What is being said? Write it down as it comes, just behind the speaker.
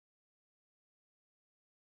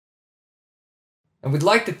And we'd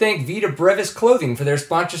like to thank Vita Brevis Clothing for their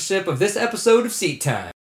sponsorship of this episode of Seat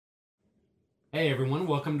Time. Hey everyone,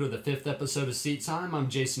 welcome to the 5th episode of Seat Time. I'm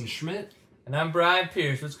Jason Schmidt. And I'm Brian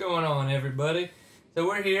Pierce. What's going on, everybody? So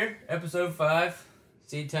we're here, episode 5,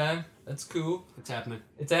 Seat Time. That's cool. It's happening.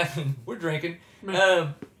 It's happening. We're drinking.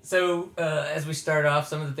 As we start off,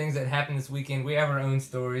 some of the things that happened this weekend, we have our own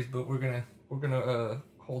stories, but we're gonna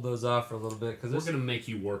hold those off for a little bit because we're gonna make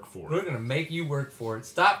you work for it. We're gonna make you work for it.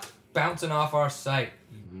 Stop bouncing off our site,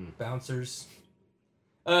 bouncers.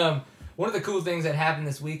 One of the cool things that happened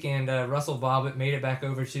this weekend, Russell Bobbitt made it back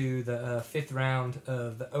over to the 5th round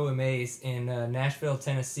of the OMAs in Nashville,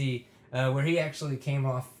 Tennessee, where he actually came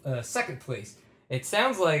off 2nd place. It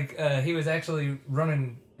sounds like he was actually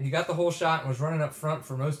running. He got the whole shot and was running up front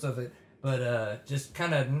for most of it, but just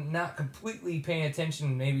kind of not completely paying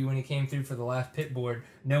attention. Maybe when he came through for the last pit board,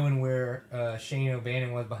 knowing where Shane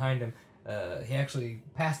O'Bannon was behind him. He actually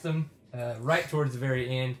passed him right towards the very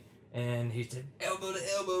end, and he said elbow to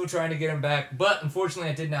elbow trying to get him back, but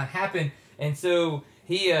unfortunately it did not happen, and so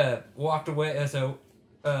he walked away.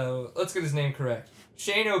 Let's get his name correct.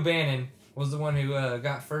 Shane O'Bannon was the one who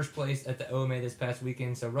got 1st place at the OMA this past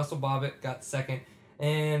weekend, so Russell Bobbitt got 2nd,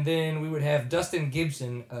 and then we would have Dustin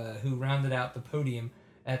Gibson, who rounded out the podium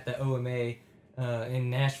at the OMA in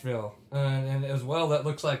Nashville, and as well, that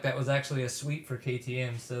looks like that was actually a sweep for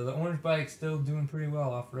KTM. So the Orange Bike's still doing pretty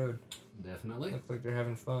well off road. Definitely. Looks like they're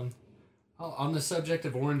having fun. On the subject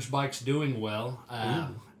of Orange Bikes doing well,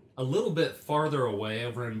 a little bit farther away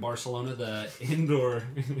over in Barcelona, the indoor.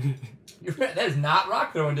 You're right. That is not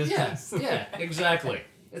rock throwing distance. Yeah, exactly.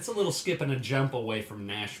 It's a little skip and a jump away from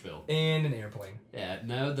Nashville. And an airplane. Yeah,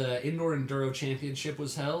 no, the Indoor Enduro Championship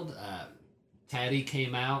was held. Taddy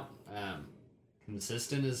came out.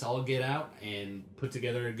 Consistent as all get out, and put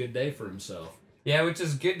together a good day for himself. Yeah, which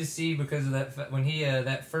is good to see because of that. When he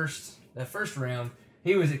that first round,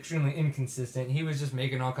 he was extremely inconsistent. He was just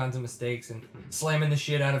making all kinds of mistakes and slamming the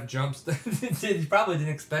shit out of jumps that he probably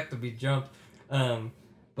didn't expect to be jumped. No,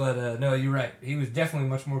 you're right. He was definitely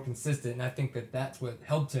much more consistent, and I think that's what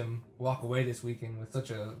helped him walk away this weekend with such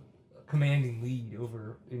a commanding lead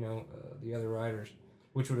over the other riders.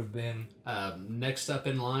 Which would have been... next up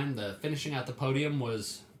in line, finishing out the podium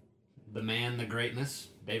was the man, the greatness,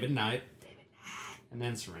 David Knight. And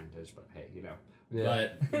then Sorrento's, but hey, Yeah.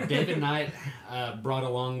 But David Knight brought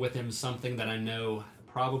along with him something that I know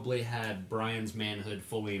probably had Brian's manhood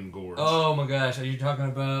fully engorged. Oh my gosh, are you talking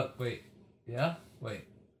about... Wait. Yeah? Wait.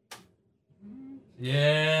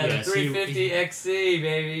 Yeah, yes, the 350 XC,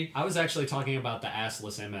 baby. I was actually talking about the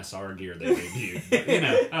assless MSR gear they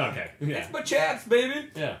debuted. Okay. Yeah. It's my chaps, baby.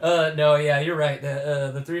 Yeah. No, yeah, you're right.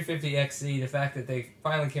 The 350 XC, the fact that they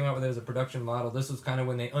finally came out with it as a production model, this was kind of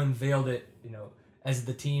when they unveiled it, as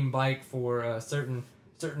the team bike for certain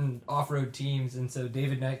off-road teams, and so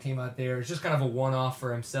David Knight came out there. It's just kind of a one-off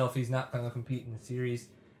for himself. He's not going to compete in the series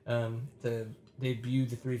to debut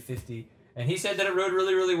the 350. And he said that it rode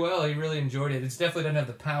really, really well. He really enjoyed it. It definitely doesn't have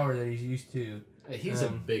the power that he's used to. He's a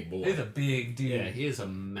big boy. He's a big dude. Yeah, he is a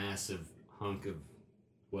massive hunk of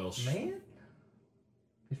Welsh. Man?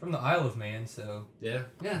 He's from the Isle of Man, so... Yeah,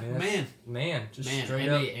 man. Man, just man, straight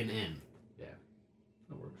up. M-A-N-N. Yeah,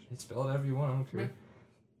 that works. You spell it however you want, I don't care.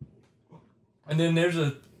 And then there's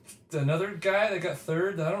another guy that got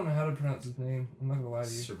 3rd. I don't know how to pronounce his name. I'm not going to lie to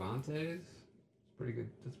you. Cervantes? Pretty good.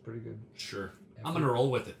 That's pretty good. Sure. Effort. I'm gonna roll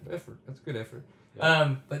with it. Effort. That's good effort.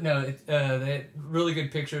 Yeah. But no, they really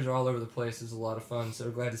good pictures are all over the place. It's a lot of fun. So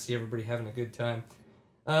glad to see everybody having a good time.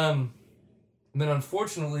 But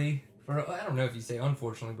unfortunately, I don't know if you say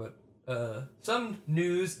unfortunately, but some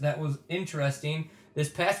news that was interesting this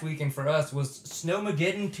past weekend for us was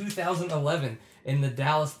Snowmageddon 2011 in the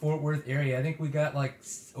Dallas-Fort Worth area. I think we got like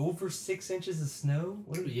over 6 inches of snow.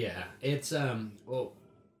 Yeah, it's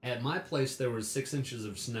at my place, there was 6 inches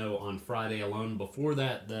of snow on Friday alone. Before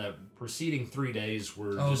that, the preceding 3 days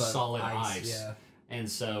were just solid ice. Yeah. And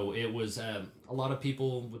so it was a lot of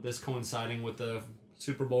people, with this coinciding with the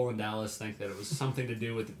Super Bowl in Dallas, think that it was something to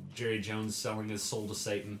do with Jerry Jones selling his soul to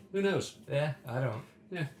Satan. Who knows? Yeah, I don't.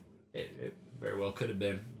 Yeah, it very well could have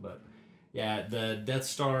been. But yeah, the Death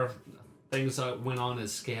Star, things went on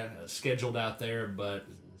as scheduled out there, but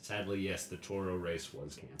sadly, yes, the Toro race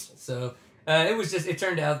was canceled. So... it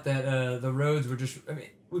turned out that the roads were just,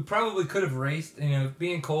 we probably could have raced,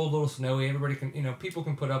 being cold, a little snowy, everybody can, people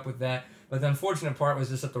can put up with that, but the unfortunate part was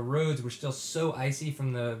just that the roads were still so icy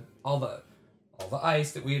from all the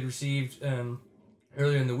ice that we had received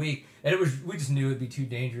earlier in the week, and we just knew it would be too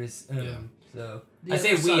dangerous. So The I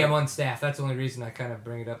say other we. side- I'm on staff. That's the only reason I kind of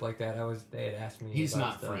bring it up like that. They had asked me. He's about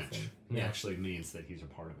not stuff, French. and- He yeah. actually means that he's a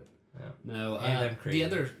part of it. Yeah. No, And I'm crazy.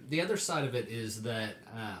 the other side of it is that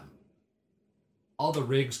all the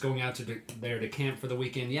rigs going out there to camp for the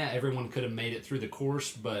weekend. Yeah, everyone could have made it through the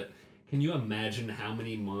course, but can you imagine how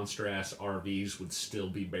many monster ass RVs would still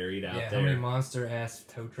be buried out Yeah, there? how many monster ass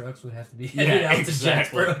tow trucks would have to be Yeah, headed out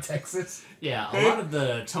exactly. to Jacksboro, Texas? Yeah, a lot of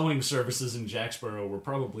the towing services in Jacksboro were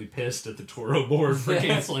probably pissed at the Toro board for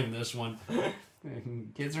canceling this one.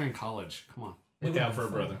 Kids are in college. Come on, look out for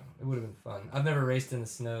a brother. It would have been fun. I've never raced in the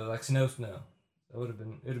snow, like snow. It would have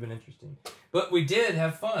been interesting. But we did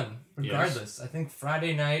have fun, regardless. Yes. I think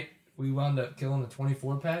Friday night we wound up killing the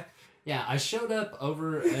 24 pack. Yeah, I showed up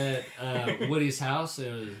over at Woody's house.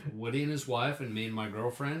 It was Woody and his wife and me and my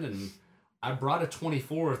girlfriend, and I brought a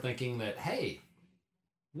 24 thinking that, hey,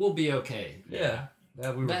 we'll be okay. Yeah.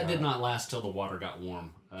 That did not last till the water got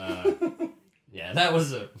warm. Yeah, that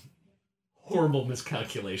was a horrible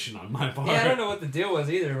miscalculation on my part. Yeah, I don't know what the deal was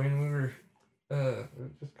either. I mean, we were... it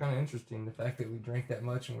was just kind of interesting, the fact that we drank that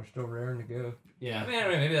much and we're still raring to go. Yeah. I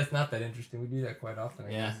mean, maybe that's not that interesting. We do that quite often, I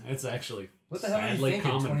guess. It's actually what the hell are you thinking,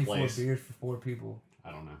 24 commonplace. beers for 4 people?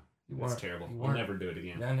 I don't know. It's terrible. I'll never do it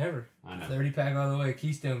again. Yeah, never. I know. 30 pack all the way.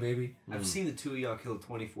 Keystone, baby. I've seen the two of y'all kill a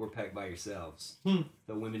 24 pack by yourselves.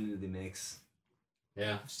 The women into the mix.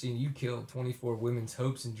 Yeah. I've seen you kill 24 women's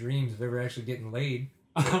hopes and dreams of ever actually getting laid.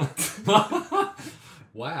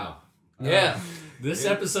 Wow. Yeah. This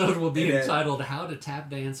episode will be entitled How to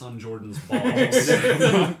Tap Dance on Jordan's Balls.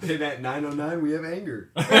 And at 9:09 we have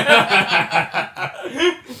anger.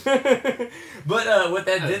 But what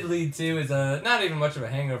that did lead to is not even much of a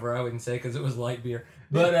hangover, I wouldn't say, because it was light beer.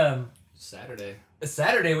 But Saturday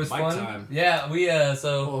was bike fun. Time. Yeah, we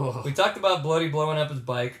talked about Bloody blowing up his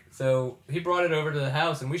bike. So he brought it over to the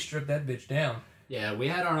house and we stripped that bitch down. Yeah, we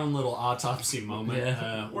had our own little autopsy moment.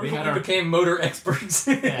 Yeah. We became motor experts.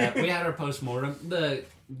 Yeah, we had our post-mortem. The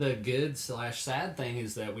good/sad thing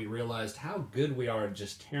is that we realized how good we are at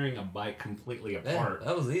just tearing a bike completely apart. Yeah,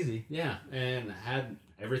 that was easy. Yeah, and had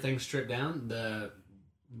everything stripped down. The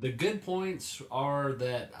good points are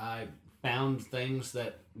that I found things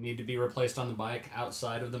that need to be replaced on the bike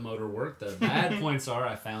outside of the motor work. The bad points are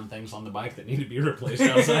I found things on the bike that need to be replaced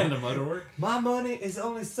outside of the motor work. My money is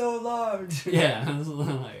only so large. Yeah,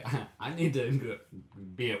 I need to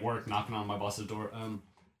be at work knocking on my boss's door.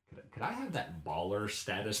 Could I have that baller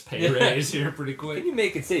status pay raise here pretty quick? Can you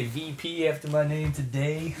make it say VP after my name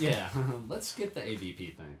today? Yeah, let's skip the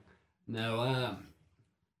AVP thing. No,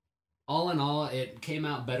 all in all, it came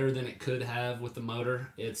out better than it could have with the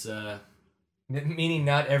motor. It's meaning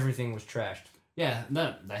not everything was trashed. Yeah,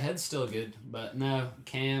 no, the head's still good, but no,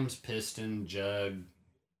 cams, piston, jug,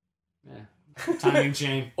 timing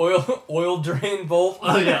chain, oil drain bolt.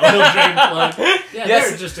 Oh yeah, oil drain plug. Yeah, yes.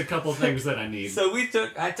 There are just a couple things that I need. So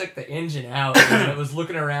I took the engine out and I was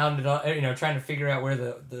looking around and trying to figure out where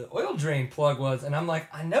the oil drain plug was, and I'm like,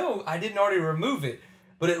 I know I didn't already remove it,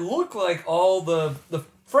 but it looked like all the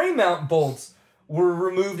frame mount bolts were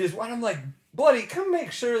removed as well. I'm like, Bloody, come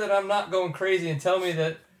make sure that I'm not going crazy and tell me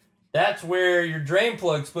that that's where your drain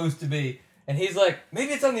plug's supposed to be. And he's like,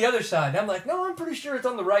 maybe it's on the other side. And I'm like, no, I'm pretty sure it's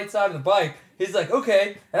on the right side of the bike. He's like,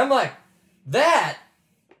 okay. And I'm like, that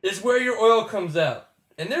is where your oil comes out.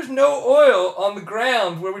 And there's no oil on the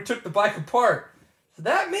ground where we took the bike apart. So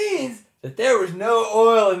that means that there was no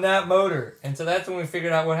oil in that motor. And so that's when we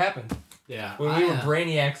figured out what happened. Yeah. When we were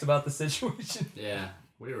brainiacs about the situation. Yeah,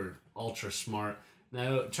 we were ultra smart.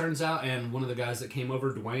 Now, it turns out, and one of the guys that came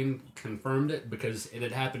over, Dwayne, confirmed it because it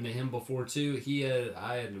had happened to him before too.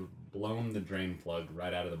 I had blown the drain plug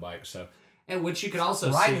right out of the bike. So, and which you could also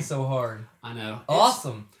riding see. So hard. I know.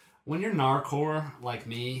 Awesome. When you're narcore like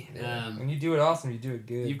me, when you do it awesome, you do it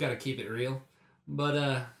good. You've got to keep it real.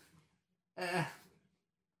 But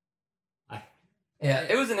yeah,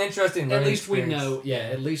 it was an interesting. At least experience. we know. Yeah,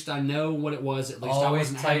 at least I know what it was. At least Always I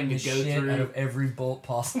wasn't having to go shit through out of every bolt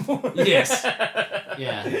possible. Yes.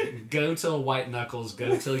 Yeah. Go till white knuckles.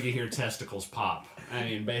 Go till you hear testicles pop. I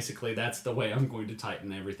mean, basically, that's the way I'm going to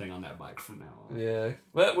tighten everything on that bike from now on. Yeah,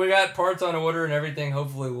 but we got parts on order and everything.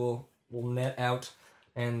 Hopefully, we'll net out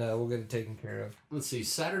and we'll get it taken care of. Let's see.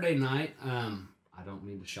 Saturday night. I don't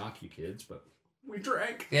mean to shock you kids, but we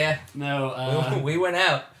drank. Yeah. No. We went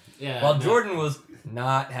out. Yeah. While Jordan was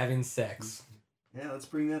not having sex. Yeah, let's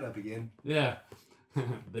bring that up again. Yeah.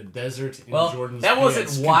 The desert in Jordan's that wasn't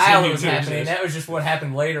pants while it was continued to happening. exist. That was just what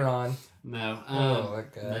happened later on. No. Oh, my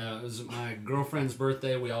God. No, it was my girlfriend's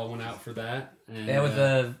birthday. We all went out for that. And,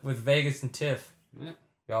 Yeah, with Vegas and Tiff. Yep.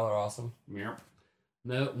 Y'all are awesome. Yep.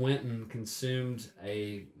 No, went and consumed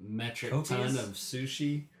a metric ton of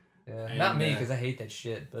sushi. Yeah, And, not me because I hate that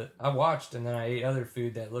shit. But I watched and then I ate other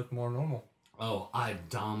food that looked more normal. Oh, I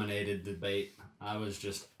dominated the bait. I was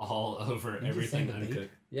just all over You everything just say the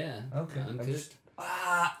uncooked. Yeah. Okay, I Uncooked.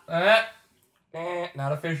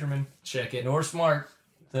 not a fisherman, Check it. nor smart.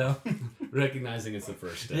 So Recognizing it's the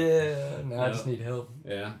first step. yeah, no, I No. just need help.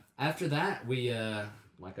 Yeah. After that, we,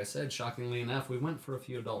 like I said, shockingly enough, we went for a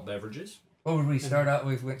few adult beverages. What would we start out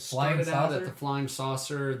with? Went flying Started out saucer. at the Flying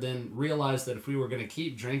Saucer, then realized that if we were going to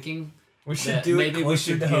keep drinking, We should that do it maybe we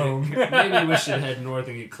closer should to get it- home. maybe we should head north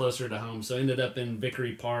and get closer to home. So ended up in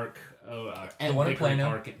Vickery Park, at one in Vickery Plano.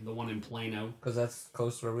 Park, the one in Plano, Because that's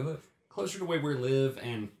close to where we live. closer to where we live,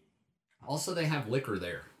 and also they have liquor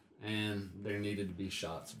there, and there needed to be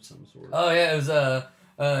shots of some sort. Oh yeah, it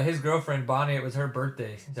was his girlfriend Bonnie. It was her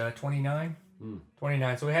birthday. 29.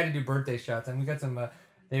 29. So we had to do birthday shots, and we got some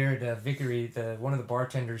there at Vickery. One of the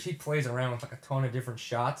bartenders, he plays around with like a ton of different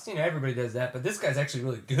shots. You know, everybody does that, but this guy's actually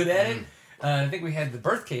really good at it. I think we had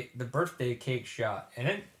the birthday cake shot, and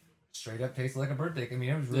it straight up tasted like a birthday cake. I mean,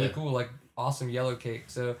 it was really Yeah. cool, like awesome yellow cake.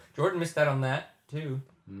 So Jordan missed out on that too,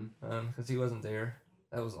 because he wasn't there.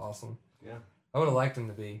 That was awesome. Yeah. I would have liked him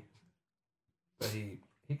to be, but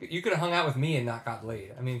you could have hung out with me and not got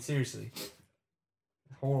laid. I mean, seriously,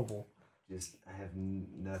 horrible. Just, I have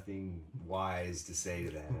nothing wise to say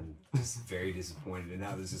to that. I'm just very disappointed in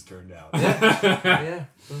how this has turned out. Yeah,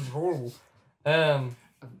 it was horrible.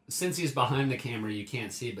 Since he's behind the camera, you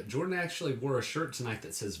can't see, but Jordan actually wore a shirt tonight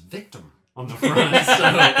that says "victim" on the front.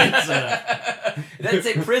 So it's It doesn't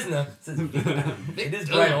say prisoner. It says victim. It is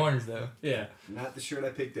bright orange though. yeah. Not the shirt I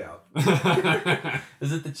picked out.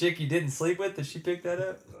 Is it the chick you didn't sleep with? Did she pick that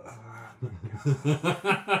up?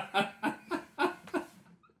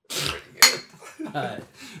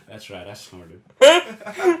 That's right. I snorted.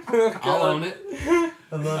 I'll I'll own it.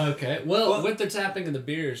 I love it. Okay. Well, with the tapping of the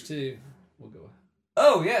beers too, we'll go.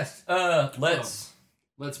 Oh yes.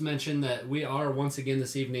 Let's mention that we are once again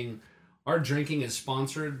this evening. Our drinking is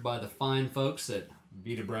sponsored by the fine folks at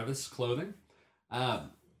Vita Brevis Clothing.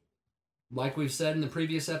 Like we've said in the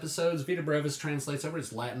previous episodes, Vita Brevis translates over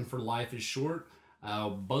as Latin for life is short.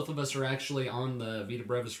 Both of us are actually on the Vita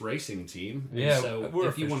Brevis racing team. And Yeah, so we're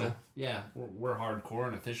if you want to, official. yeah, we're hardcore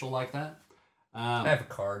and official like that. I have a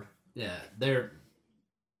card. Yeah, they're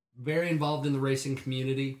very involved in the racing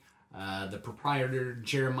community. The proprietor,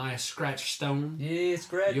 Jeremiah Scratch Stone. Yeah,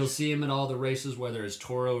 scratch. You'll see him at all the races, whether it's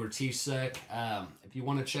Toro or TSEC. If you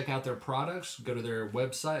want to check out their products, go to their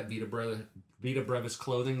website,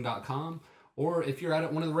 VitaBrevisClothing.com. Or if you're out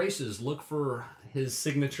at one of the races, look for his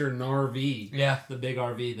signature NARV. Yeah. The big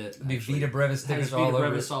RV that The actually Vita Brevis has stickers Vita all over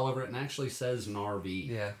Brevis it. all over it and actually says NARV.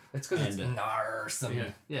 Yeah, it's because it's And,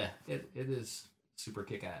 narsome. Yeah, it is super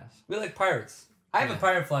kick-ass. We like pirates. I have Yeah. a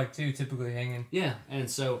pirate flag too, typically hanging Yeah,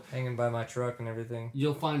 and so by my truck and everything.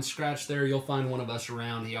 you'll find Scratch there. You'll find one of us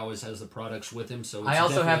around. He always has the products with him. So it's I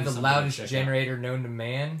also have definitely the something to loudest check out. generator known to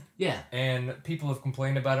man, Yeah, and people have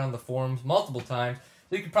complained about it on the forums multiple times.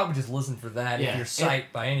 So you could probably just listen for that Yeah, if your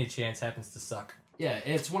site by any chance happens to suck. yeah.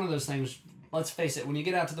 It's one of those things. Let's face it. When you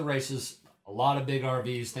get out to the races, a lot of big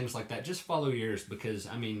RVs, things like that. Just follow yours because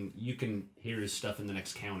I mean you can hear his stuff in the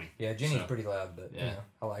next county. Yeah, Jenny's So, pretty loud, but yeah.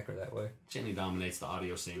 I like her that way. Jenny dominates the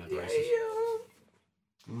audio scene at the races.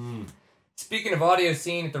 Speaking of audio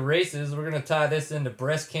scene at the races, we're gonna tie this into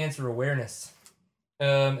breast cancer awareness,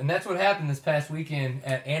 and that's what happened this past weekend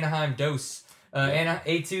at Anaheim Dose.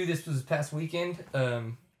 A2. This was this past weekend.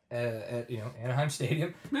 At Anaheim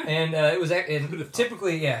Stadium, and it was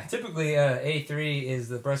typically A3 is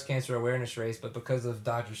the breast cancer awareness race, but because of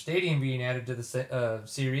Dodger Stadium being added to the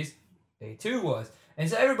series, A2 was, and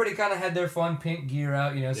so everybody kind of had their fun pink gear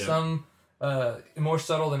out. You know, some more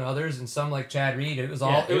subtle than others, and some like Chad Reed. It was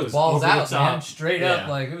all it was balls over the out, top. man, straight up,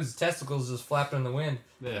 like it was testicles just flapping in the wind.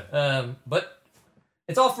 Yeah. But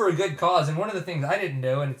it's all for a good cause, and one of the things I didn't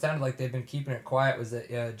know, and it sounded like they've been keeping it quiet, was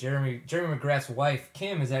that Jeremy McGrath's wife,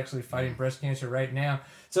 Kim, is actually fighting breast cancer right now.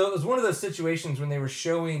 So it was one of those situations when they were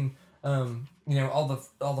showing, all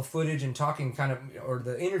the footage and talking or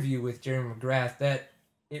the interview with Jeremy McGrath, that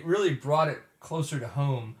it really brought it closer to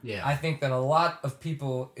home. Yeah. I think that a lot of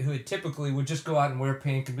people who typically would just go out and wear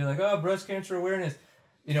pink and be like, oh, breast cancer awareness,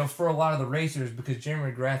 for a lot of the racers, because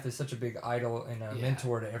Jeremy McGrath is such a big idol and a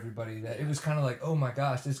mentor to everybody, that it was kind of like, oh my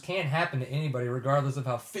gosh, this can happen to anybody, regardless of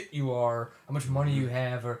how fit you are, how much money you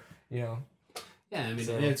have, or, Yeah, I mean,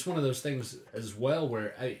 So- it's one of those things as well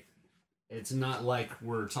where it's not like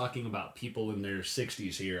we're talking about people in their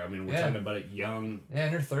 60s here. I mean, we're talking about it young. Yeah,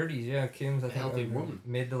 in her 30s, yeah. Kim's, I think, Healthy woman.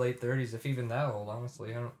 mid to late 30s, if even that old,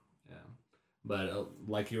 honestly. I don't... Yeah. But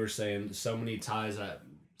like you were saying, so many ties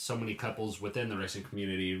so many couples within the racing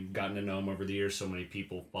community, gotten to know him over the years, so many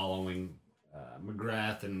people following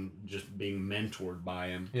McGrath and just being mentored by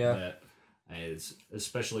him. Yeah. That is,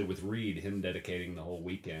 especially with Reed, him dedicating the whole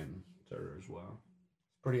weekend to her as well.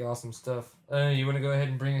 Pretty awesome stuff. You want to go ahead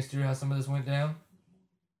and bring us through how some of this went down?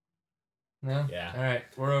 No? Yeah. All right,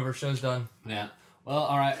 we're over. Show's done. Yeah. Well,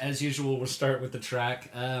 all right. As usual, we'll start with the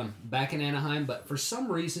track back in Anaheim, but for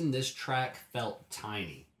some reason, this track felt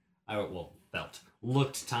tiny.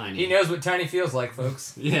 Looked tiny. He knows what tiny feels like,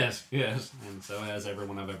 folks. Yes, and so has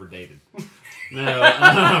everyone I've ever dated. No.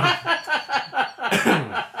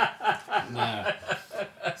 No.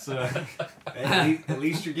 So At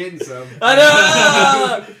least you're getting some. I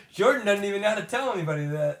know! Jordan doesn't even know how to tell anybody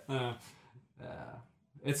that.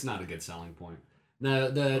 It's not a good selling point.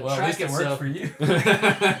 The Well, track at least it works itself, for you.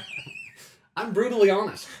 I'm brutally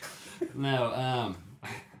honest. No,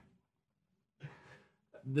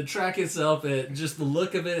 the track itself, just the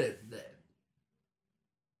look of it,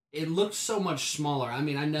 it looked so much smaller. I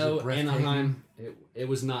mean, I know Anaheim, it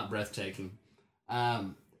was not breathtaking.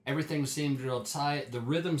 Everything seemed real tight. The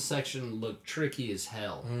rhythm section looked tricky as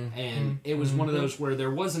hell. And it was one of those where it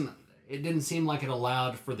didn't seem like it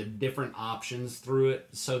allowed for the different options through it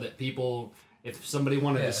so that people, if somebody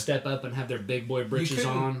wanted to step up and have their big boy britches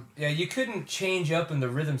on. Yeah, you couldn't change up in the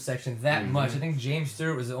rhythm section that much. I think James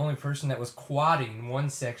Stewart was the only person that was quadding one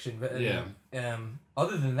section. But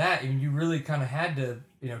other than that, you really kind of had to,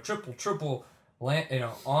 triple,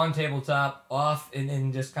 on tabletop, off, and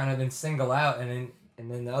then just kind of then single out, and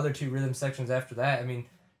then the other two rhythm sections after that. I mean,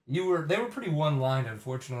 they were pretty one-lined,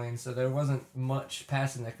 unfortunately, and so there wasn't much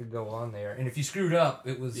passing that could go on there. And if you screwed up,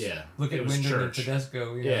 it was look at Wyndham and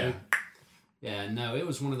Tedesco. No, it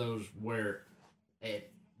was one of those where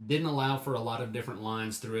it didn't allow for a lot of different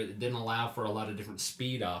lines through it. It didn't allow for a lot of different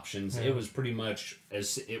speed options. Yeah. It was pretty much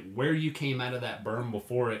where you came out of that berm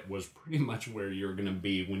before it was pretty much where you're going to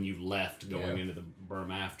be when you left going into the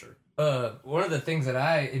berm after. One of the things that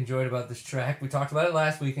I enjoyed about this track, we talked about it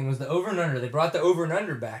last weekend, was the over and under. They brought the over and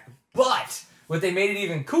under back, but what they made it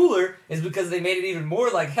even cooler is because they made it even more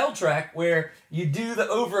like Hell Track, where you do the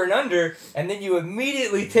over and under, and then you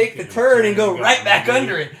immediately take the turn and go right back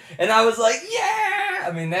under it. And I was like, yeah!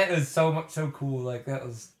 I mean, that was so cool. Like,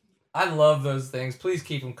 I love those things. Please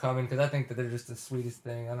keep them coming, because I think that they're just the sweetest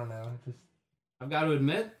thing. I don't know. I've got to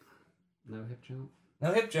admit, no hip jump.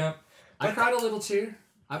 No hip jump. I cried a little tear.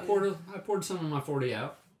 I poured some of my 40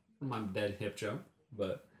 out from my dead hip jump,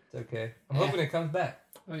 but it's okay. I'm hoping it comes back.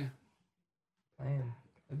 Oh yeah, I am.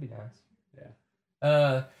 It'd be nice.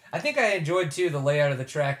 Yeah. I think I enjoyed too the layout of the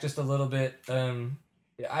track just a little bit.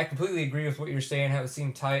 I completely agree with what you're saying. How it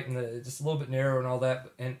seemed tight and just a little bit narrow and all that.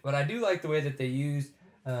 But I do like the way that they used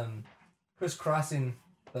crisscrossing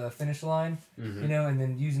the finish line, and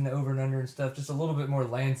then using the over and under and stuff. Just a little bit more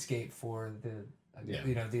landscape for the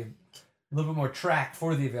a little bit more track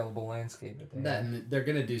for the available landscape. And they're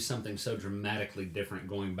going to do something so dramatically different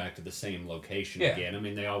going back to the same location again. I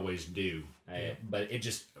mean, they always do. But it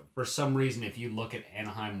just, for some reason, if you look at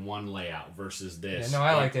Anaheim 1 layout versus this...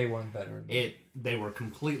 I liked A1 better. They were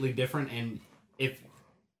completely different, and if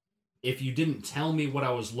you didn't tell me what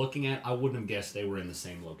I was looking at, I wouldn't have guessed they were in the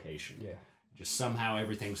same location. Yeah. Just somehow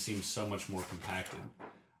everything seems so much more compacted.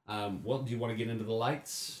 Well, do you want to get into the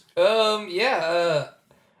lights?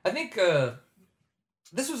 I think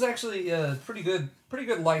this was actually pretty good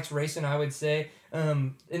lights racing, I would say.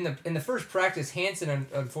 In the first practice, Hansen,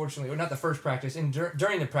 unfortunately, or not the first practice,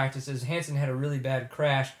 during the practices, Hansen had a really bad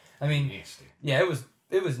crash. I mean, nasty. Yeah,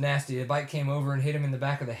 it was nasty. The bike came over and hit him in the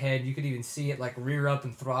back of the head. You could even see it like rear up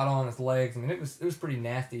and throttle on his legs. I mean, it was pretty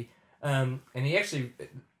nasty. And he actually,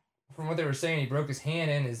 from what they were saying, he broke his hand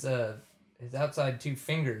and his outside 2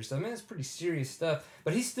 fingers. So, I mean, it's pretty serious stuff.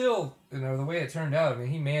 But he still, the way it turned out, I mean,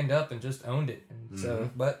 he manned up and just owned it. And so,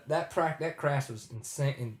 but that crash was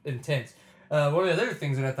intense. One of the other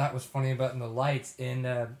things that I thought was funny about in the lights,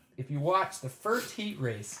 if you watch the first heat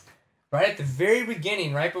race, right at the very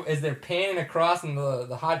beginning, right as they're panning across, and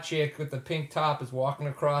the hot chick with the pink top is walking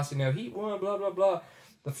across, heat 1, blah, blah, blah.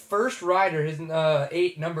 The first rider, his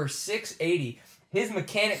number 680, his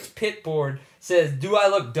mechanic's pit board says, "Do I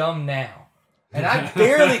look dumb now?" And I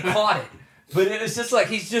barely caught it. But it was just like,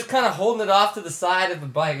 he's just kind of holding it off to the side of the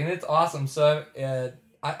bike, and it's awesome. So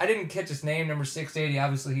I didn't catch his name, number 680.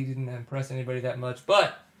 Obviously, he didn't impress anybody that much.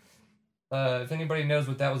 But if anybody knows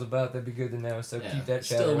what that was about, that'd be good to know. So keep that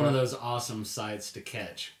shout out. Still one of those awesome sights to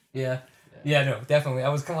catch. Yeah, no, definitely. I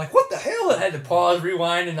was kind of like, what the hell? I had to pause,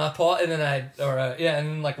 rewind, and not pause, and then and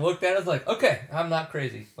then looked at it. I was like, okay, I'm not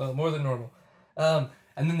crazy. Well, more than normal.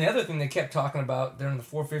 And then the other thing they kept talking about during the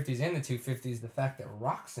 450s and the 250s, the fact that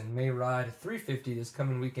Roxon may ride a 350 this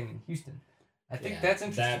coming weekend in Houston. I think that's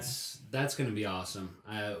interesting. That's going to be awesome.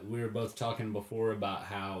 We were both talking before about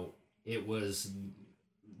how it was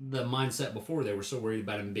the mindset before. They were so worried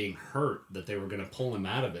about him being hurt that they were going to pull him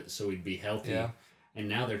out of it so he'd be healthy. Yeah. And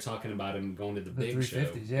now they're talking about him going to the big 350s,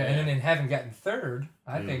 show. Yeah. And then having gotten third,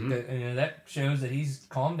 I think that that shows that he's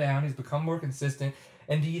calmed down. He's become more consistent.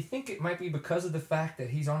 And do you think it might be because of the fact that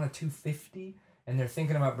he's on a 250 and they're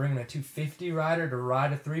thinking about bringing a 250 rider to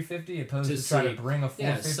ride a 350 opposed to try to bring a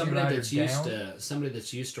 450 rider down? Somebody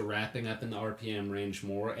that's used to wrapping up in the RPM range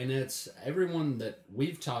more. And it's everyone that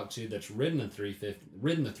we've talked to that's ridden the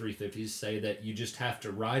 350s say that you just have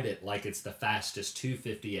to ride it like it's the fastest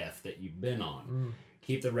 250F that you've been on.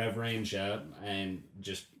 Keep the rev range up and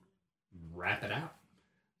just wrap it out.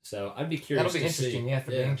 So I'd be curious. That'll be interesting, for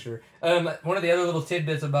being sure. One of the other little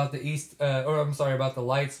tidbits about about the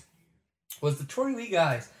lights was the Troy Lee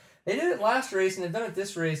guys. They did it last race and they've done it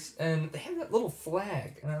this race, and they have that little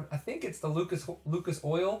flag. And I think it's the Lucas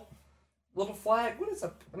Oil little flag. What is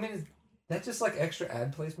that? I mean, is that just like extra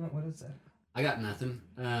ad placement? What is that? I got nothing.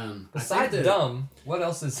 Besides dumb, what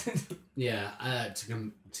else is it? Yeah,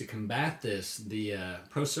 to combat this, the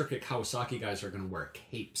Pro Circuit Kawasaki guys are going to wear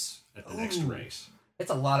capes at the next race. It's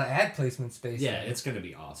a lot of ad placement space. Yeah, it's going to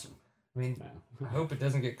be awesome. I mean, I hope it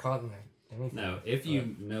doesn't get caught in there. Anything. No, if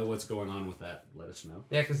you know what's going on with that, let us know.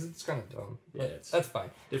 Yeah, because it's kind of dumb. Yeah, that's fine.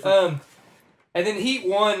 And then Heat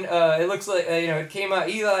 1, it looks like, it came out,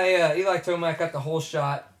 Eli Tomac got the whole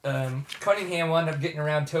shot. Cunningham wound up getting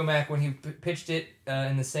around Tomac when he pitched it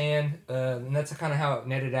in the sand. And that's kind of how it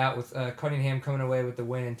netted out with Cunningham coming away with the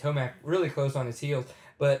win and Tomac really close on his heels.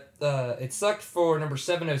 But it sucked for number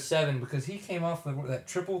 707 because he came off that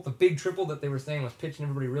triple, the big triple that they were saying was pitching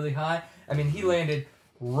everybody really high. I mean, he landed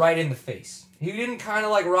right in the face. He didn't kind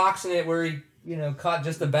of like Roxon it where he, caught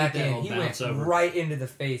just the back end. He went right into the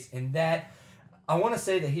face. And that, I want to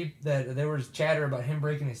say that there was chatter about him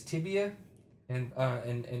breaking his tibia and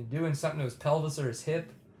doing something to his pelvis or his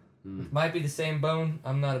hip. It might be the same bone.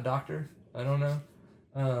 I'm not a doctor. I don't know.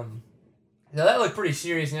 Now that looked pretty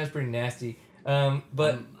serious and that's pretty nasty.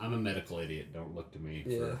 But I'm a medical idiot. Don't look to me.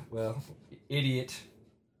 Yeah, well, idiot.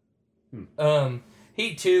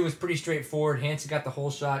 Heat 2 was pretty straightforward. Hansen got the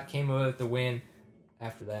whole shot, came away with the win.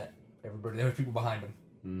 After that, there were people behind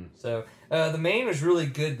him. So the main was really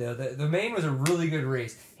good though. The main was a really good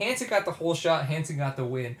race. Hansen got the whole shot. Hansen got the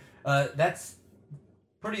win. That's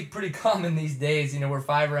pretty common these days. We're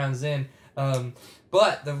 5 rounds in.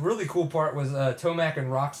 But the really cool part was Tomac and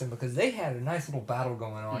Roxon because they had a nice little battle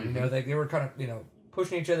going on. They were kind of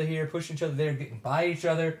pushing each other here, pushing each other there, getting by each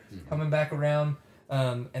other, coming back around.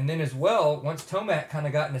 And then as well, once Tomac kind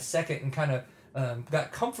of got in a second and kind of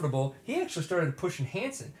got comfortable, he actually started pushing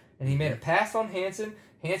Hansen. And he made a pass on Hansen.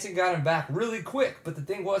 Hansen got him back really quick. But the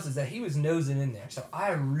thing is that he was nosing in there. So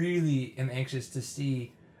I really am anxious to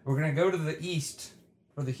see. We're going to go to the east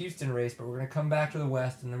for the Houston race, but we're going to come back to the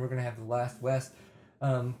west, and then we're going to have the last west.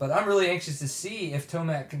 But I'm really anxious to see if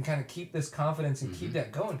Tomac can kind of keep this confidence and keep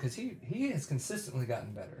that going because he has consistently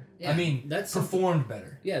gotten better. Yeah, I mean, that's performed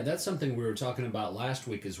better. Yeah, that's something we were talking about last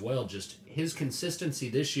week as well. Just his consistency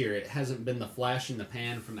this year, it hasn't been the flash in the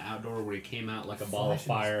pan from the outdoor where he came out like a ball of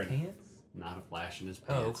fire. Not a flash in his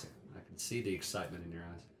pants. Oh, okay. I can see the excitement in your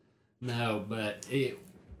eyes. No, but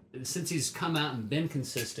since he's come out and been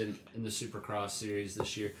consistent in the Supercross series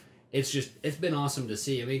this year, it's been awesome to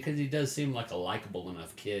see. I mean, because he does seem like a likable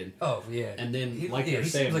enough kid. Oh, yeah. And then, he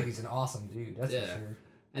seems like he's an awesome dude. That's for sure.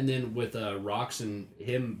 And then with Roxon,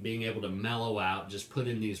 him being able to mellow out, just put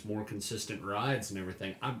in these more consistent rides and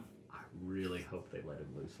everything, I really hope they let him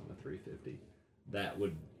loose on a 350. That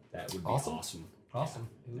would be awesome. Awesome.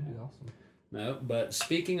 Yeah. It would be awesome. No, but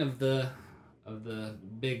speaking of the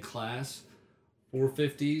big class,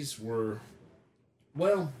 450s were...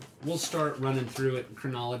 Well, we'll start running through it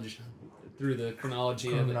chronological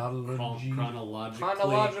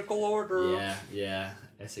order. Yeah.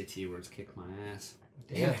 SAT words kick my ass.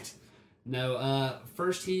 Damn it. No,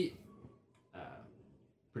 first heat,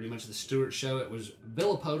 pretty much the Stewart show. It was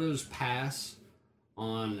Villapoto's pass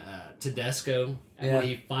on Tedesco, and when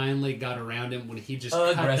he finally got around him, when he just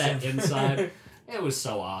cut that inside, it was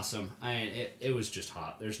so awesome. It was just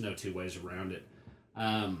hot. There's no two ways around it.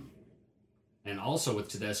 And also with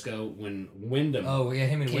Tedesco, when Wyndham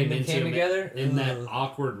him and Wyndham came together in that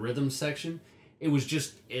awkward rhythm section, it was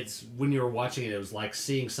just, when you were watching it, it was like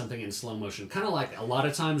seeing something in slow motion. Kind of like a lot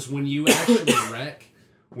of times when you actually wreck,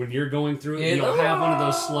 when you're going through it, you'll have one of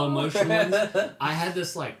those slow motion ones. I had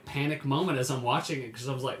this like panic moment as I'm watching it because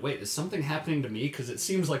I was like, wait, is something happening to me? Because it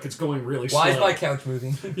seems like it's going really slow. Why is my couch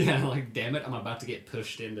moving? Yeah, like, damn it, I'm about to get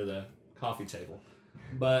pushed into the coffee table.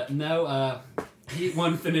 But no, Heat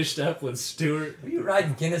 1 finished up with Stewart. Are you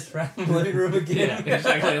riding Guinness around the living room again? Yeah,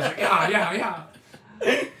 exactly. I was like,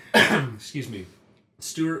 yeah. Excuse me.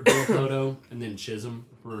 Stewart, Villapoto, and then Chisholm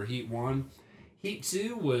for Heat 1. Heat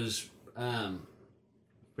 2 was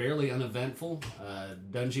fairly uneventful.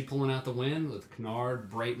 Dungey pulling out the win with Kennard,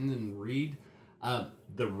 Brayton, and Reed.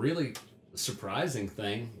 The really surprising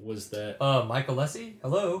thing was that... Michael Lessie?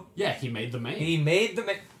 Hello? Yeah, he made the main. He made the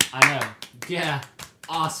main. I know. Yeah.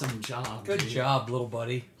 Awesome job. Good job, little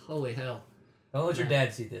buddy. Holy hell. Don't let your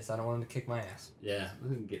dad see this. I don't want him to kick my ass. Yeah, I'm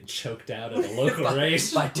going to get choked out at a local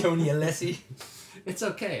race. By Tony Alessi. It's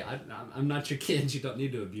okay. I'm not your kid. You don't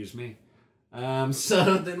need to abuse me.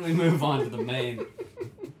 So then we move on to the main.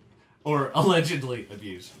 Or allegedly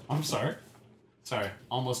abuse. I'm sorry. Sorry.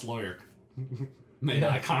 Almost lawyer. Made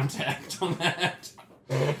eye contact on that.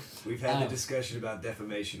 We've had the discussion about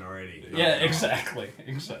defamation already. Yeah, exactly.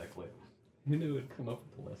 Exactly. Who knew it would come up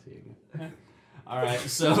with Alessi again? All right,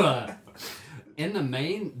 so in the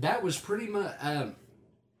main, that was pretty much...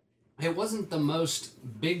 it wasn't the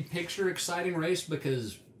most big picture exciting race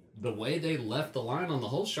because the way they left the line on the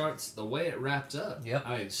whole charts, the way it wrapped up. Yep.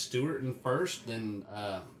 I mean, Stewart in first, then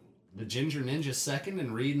the Ginger Ninja second,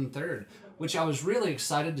 and Reed in third, which I was really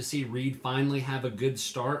excited to see Reed finally have a good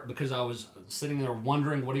start because I was sitting there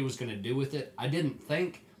wondering what he was going to do with it. I didn't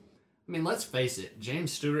think... I mean, let's face it.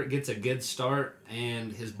 James Stewart gets a good start,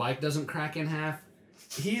 and his bike doesn't crack in half.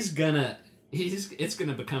 It's gonna be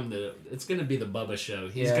the Bubba show.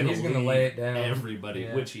 He's gonna lay it down. Everybody,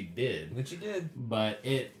 which he did. But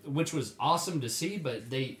which was awesome to see. But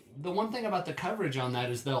the one thing about the coverage on that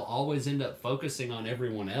is they'll always end up focusing on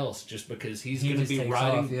everyone else just because he's gonna be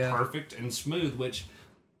riding perfect and smooth. Which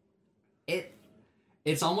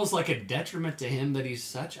it's almost like a detriment to him that he's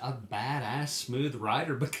such a badass smooth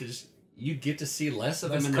rider because you get to see less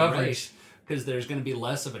of him in the race because there's going to be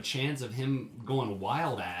less of a chance of him going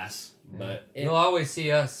wild ass. Yeah. But you'll always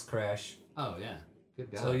see us crash. Oh yeah,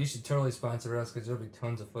 good guy. So you should totally sponsor us because there'll be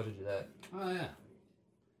tons of footage of that. Oh yeah,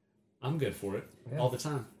 I'm good for it all the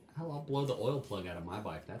time. Hell, I'll blow the oil plug out of my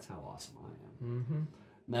bike. That's how awesome I am. Mm-hmm.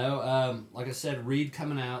 No, like I said, Reed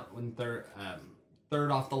coming out in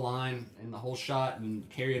third off the line in the whole shot and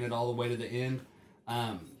carrying it all the way to the end.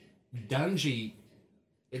 Dungey,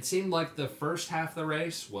 it seemed like the first half of the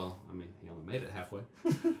race, well, I mean, he only made it halfway,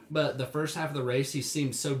 but the first half of the race, he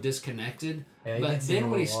seemed so disconnected. Yeah, but then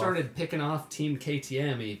when he started picking off Team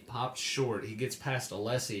KTM, he popped short. He gets past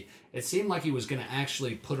Alessi. It seemed like he was going to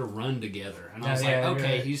actually put a run together. And I was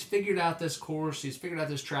okay, he's figured out this course. He's figured out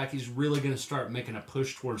this track. He's really going to start making a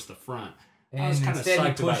push towards the front. And I was kind of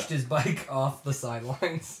psyched he pushed his bike off the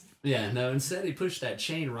sidelines. Yeah, no, instead he pushed that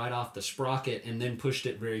chain right off the sprocket and then pushed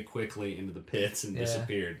it very quickly into the pits and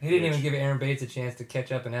disappeared. He didn't even give Aaron Bates a chance to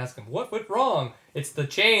catch up and ask him, what went wrong? It's the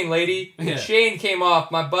chain, lady. The chain came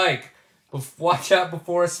off my bike. Watch out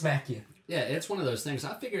before I smack you. Yeah, it's one of those things.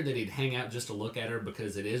 I figured that he'd hang out just to look at her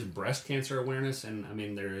because it is breast cancer awareness, and, I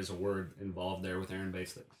mean, there is a word involved there with Aaron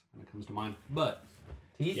Bates that kind of comes to mind. But,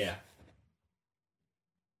 yeah.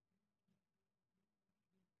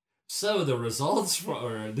 So the results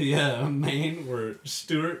for the main were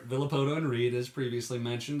Stewart, Villapoto, and Reed, as previously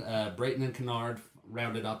mentioned. Brayton and Kennard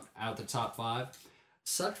rounded up out the top 5.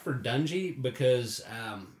 Sucked for Dungey because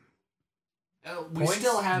we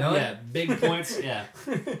still have big points. Yeah,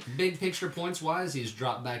 big picture points wise, he's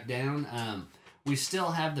dropped back down. We still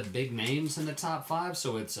have the big names in the top 5,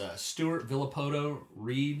 so it's Stewart, Villapoto,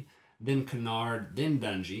 Reed, then Kennard, then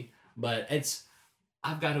Dungey. But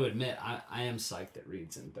I've got to admit, I am psyched that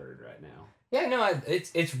Reed's in third right now. Yeah, no,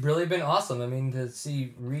 it's really been awesome. I mean, to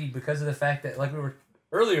see Reed because of the fact that, like we were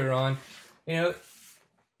earlier on,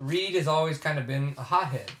 Reed has always kind of been a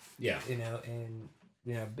hothead. Yeah. And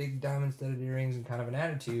big diamond-studded earrings and kind of an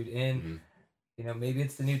attitude. And maybe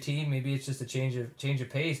it's the new team, maybe it's just a change of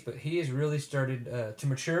pace, but he has really started to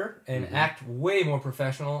mature and act way more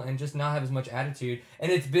professional and just not have as much attitude.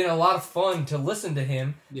 And it's been a lot of fun to listen to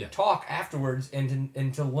him talk afterwards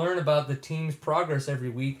and to learn about the team's progress every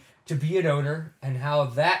week, to be an owner and how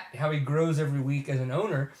he grows every week as an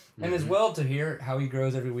owner, and as well to hear how he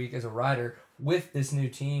grows every week as a rider with this new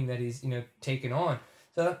team that he's taken on.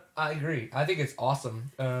 So I agree. I think it's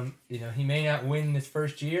awesome. He may not win this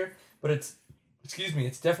first year, but it's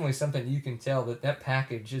definitely something you can tell that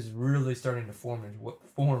package is really starting to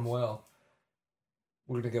form well.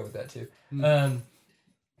 We're going to go with that too.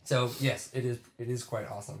 So yes, it is quite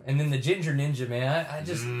awesome. And then the Ginger Ninja, man, I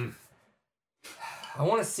just I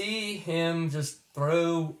want to see him just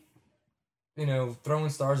throw, throwing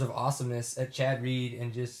stars of awesomeness at Chad Reed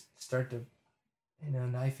and just start to,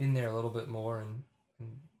 knife in there a little bit more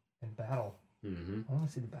and battle. Mm-hmm. I want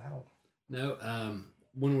to see the battle. No,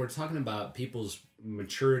 when we're talking about people's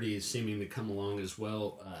maturity seeming to come along as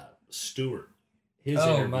well, Stewart, his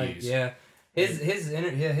interviews. Yeah. His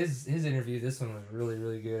interview, this one was really,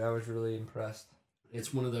 really good. I was really impressed.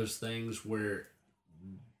 It's one of those things where,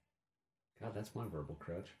 God, that's my verbal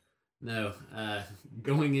crutch. No,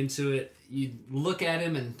 going into it, you look at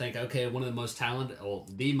him and think, okay, one of the most talented,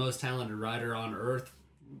 the most talented writer on earth,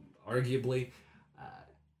 arguably,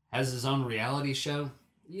 has his own reality show.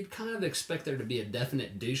 You'd kind of expect there to be a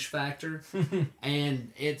definite douche factor,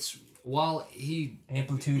 and it's while he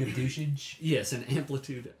amplitude of douchage. Yes, an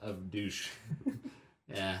amplitude of douche.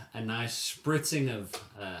 Yeah, a nice spritzing of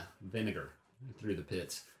vinegar through the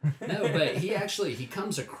pits. No, but he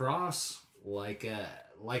comes across like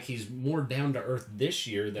he's more down to earth this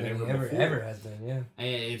year than ever has been. Yeah,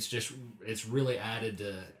 and it's really added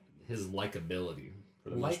to his likability for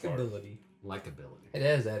the most part. Likability. It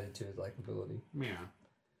has added to his likability. Yeah.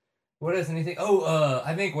 What is anything? Oh,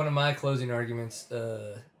 I think one of my closing arguments.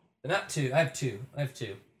 Not two. I have two.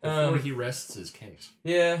 Before he rests his case.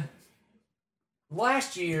 Yeah.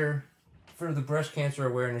 Last year, for the breast cancer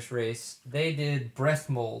awareness race, they did breast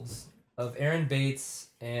molds of Aaron Bates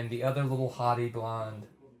and the other little hottie blonde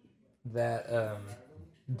that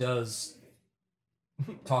does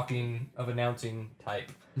talking of announcing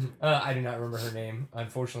type. I do not remember her name.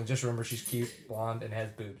 Unfortunately, just remember she's cute, blonde, and has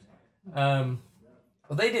boobs.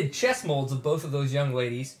 Well, they did chest molds of both of those young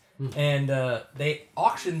ladies, and they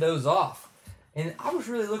auctioned those off. And I was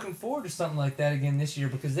really looking forward to something like that again this year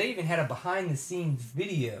because they even had a behind-the-scenes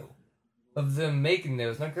video of them making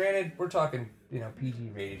those. Now, granted, we're talking,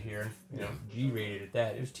 PG rated here, G rated at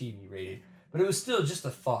that. It was TV rated, but it was still just a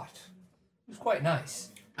thought. It was quite nice.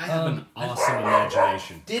 I have an awesome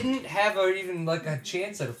imagination. Didn't have even a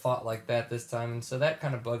chance at a thought like that this time, and so that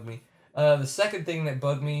kind of bugged me. The second thing that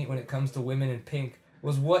bugged me when it comes to women in pink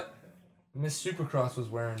was what Miss Supercross was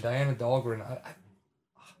wearing, Diana Dahlgren.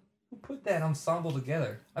 Who put that ensemble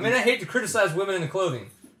together? I mean, I hate to criticize women in the clothing,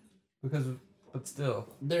 but still.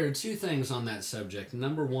 There are two things on that subject.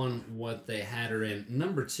 Number one, what they had her in.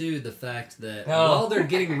 Number two, the fact that while they're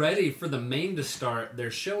getting ready for the main to start, they're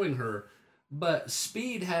showing her. But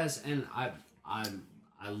Speed has, and I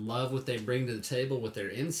love what they bring to the table with their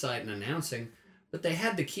insight and announcing, but they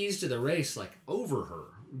had the keys to the race over her.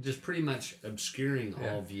 Just pretty much obscuring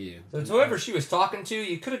all view. So whoever she was talking to,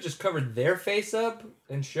 you could have just covered their face up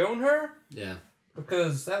and shown her. Yeah.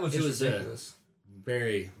 Because that was just ridiculous. A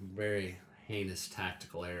very, very heinous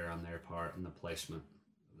tactical error on their part in the placement.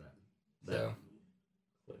 That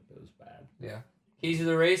was bad. Yeah. Keys to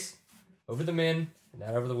the race, over the men,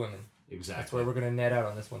 not over the women. Exactly. That's where we're going to net out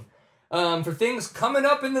on this one. For things coming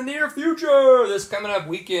up in the near future, this coming up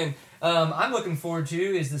weekend, I'm looking forward to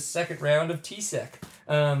is the second round of TSEC.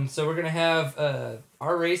 So we're going to have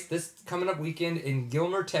our race this coming up weekend in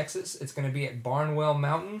Gilmer, Texas. It's going to be at Barnwell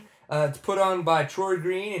Mountain. It's put on by Troy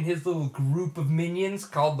Green and his little group of minions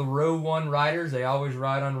called the Row 1 Riders. They always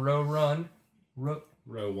ride on Row 1.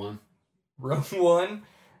 Row 1.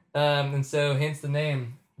 And so hence the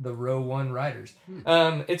name, the Row 1 Riders.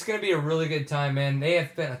 It's going to be a really good time, man. They have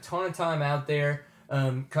spent a ton of time out there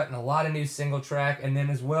cutting a lot of new single track and then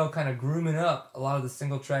as well kind of grooming up a lot of the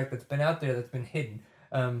single track that's been out there that's been hidden.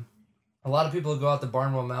 A lot of people who go out to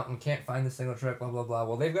Barnwell Mountain can't find the single track, blah, blah, blah.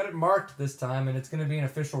 Well, they've got it marked this time, and it's going to be an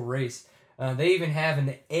official race. They even have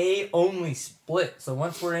an A-only split. So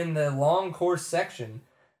once we're in the long course section,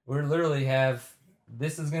 we literally have,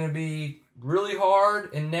 this is going to be really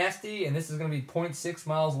hard and nasty, and this is going to be 0.6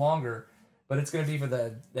 miles longer. But it's going to be for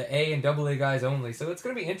the A and AA guys only. So it's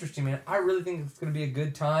going to be interesting, man. I really think it's going to be a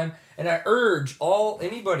good time. And I urge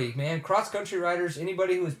anybody, man, cross-country riders,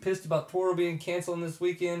 anybody who is pissed about Toro being canceled this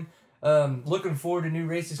weekend, looking forward to new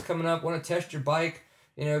races coming up, want to test your bike,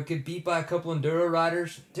 get beat by a couple enduro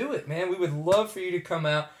riders, do it, man. We would love for you to come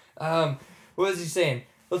out. What is he saying?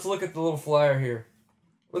 Let's look at the little flyer here.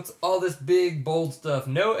 What's all this big, bold stuff?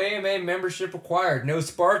 No AMA membership required. No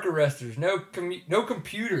spark arresters. No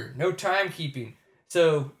computer. No timekeeping.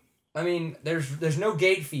 So, I mean, there's no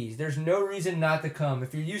gate fees. There's no reason not to come.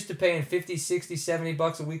 If you're used to paying $50, $60,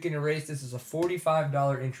 $70 a week in a race, this is a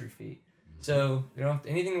 $45 entry fee. So, you don't have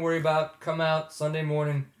anything to worry about. Come out Sunday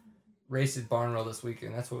morning, race at Barnwell this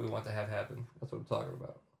weekend. That's what we want to have happen. That's what we're talking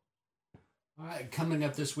about. All right, coming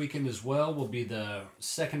up this weekend as well will be the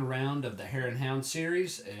second round of the Hare and Hound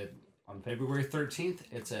series at on February 13th.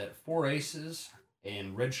 It's at 4 Aces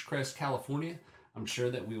in Ridgecrest, California. I'm sure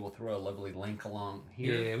that we will throw a lovely link along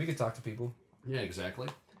here. Yeah, we could talk to people. Yeah, exactly.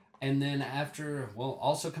 And then after, well,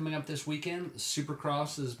 also coming up this weekend,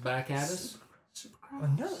 Supercross is back at us. Supercross.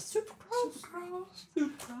 Another Supercross.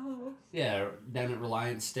 Yeah, down at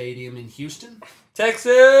Reliance Stadium in Houston.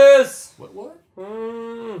 Texas! What?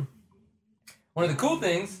 One of the cool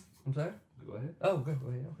things... I'm sorry? Go ahead. Oh, good.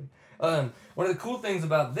 Okay. One of the cool things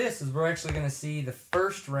about this is we're actually going to see the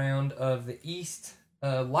first round of the East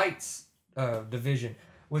Lights division.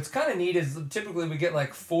 What's kind of neat is typically we get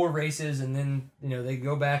like 4 races and then, they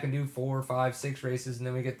go back and do 4, 5, 6 races and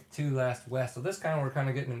then we get the 2 last West. So this we're kind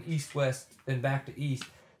of getting an East-West then back to East.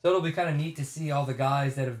 So it'll be kind of neat to see all the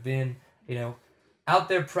guys that have been, out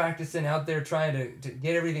there practicing, out there trying to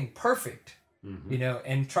get everything perfect,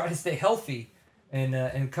 and try to stay healthy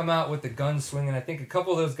and come out with the gun swinging. I think a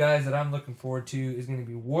couple of those guys that I'm looking forward to is going to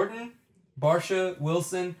be Wharton, Barsha,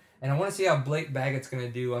 Wilson, and I want to see how Blake Baggett's going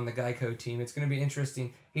to do on the Geico team. It's going to be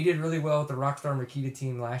interesting. He did really well with the Rockstar Makita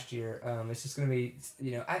team last year. It's just going to be,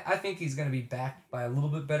 I think he's going to be backed by a little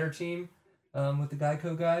bit better team with the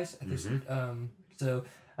Geico guys. So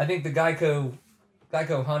I think the Geico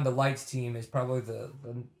Honda Lights team is probably the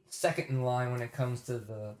second in line when it comes to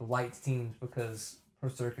the Lights teams because Pro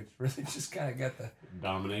Circuit's really just kind of got the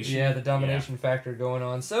domination. Yeah, the domination factor going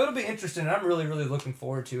on. So it'll be interesting. I'm really, really looking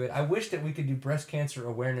forward to it. I wish that we could do breast cancer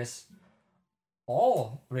awareness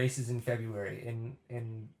all races in February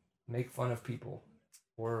and make fun of people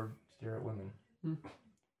or stare at women.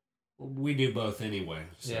 We do both anyway,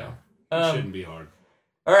 so yeah. It shouldn't be hard.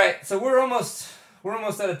 All right, so we're almost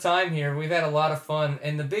out of time here. We've had a lot of fun,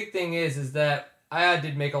 and the big thing is that I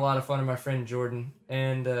did make a lot of fun of my friend Jordan,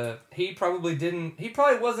 and he probably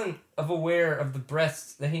wasn't aware of the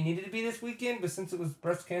breasts that he needed to be this weekend, but since it was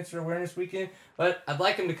Breast Cancer Awareness Weekend, but I'd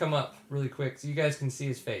like him to come up really quick so you guys can see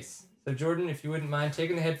his face. So Jordan, if you wouldn't mind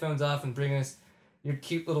taking the headphones off and bringing us your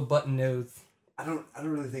cute little button nose. I don't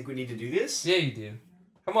really think we need to do this. Yeah, you do.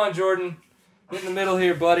 Come on, Jordan. Get in the middle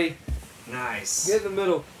here, buddy. Nice. Get in the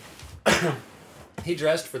middle. He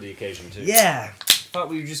dressed for the occasion, too. Yeah. Thought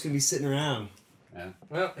we were just going to be sitting around. Yeah.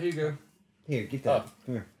 Well, here you go. Here, get that. Oh.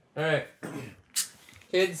 Come here. All right.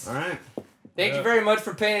 Kids. All right. Thank you very much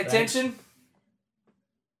for paying attention.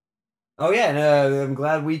 Oh, yeah, and I'm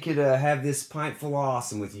glad we could have this pint full of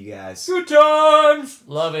awesome with you guys. Good times.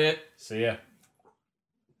 Love it. See ya.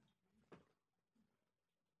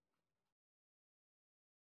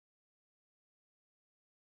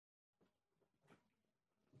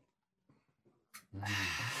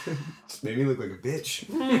 Just made me look like a bitch.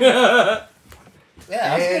 Yeah,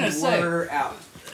 I was and gonna say. we're out.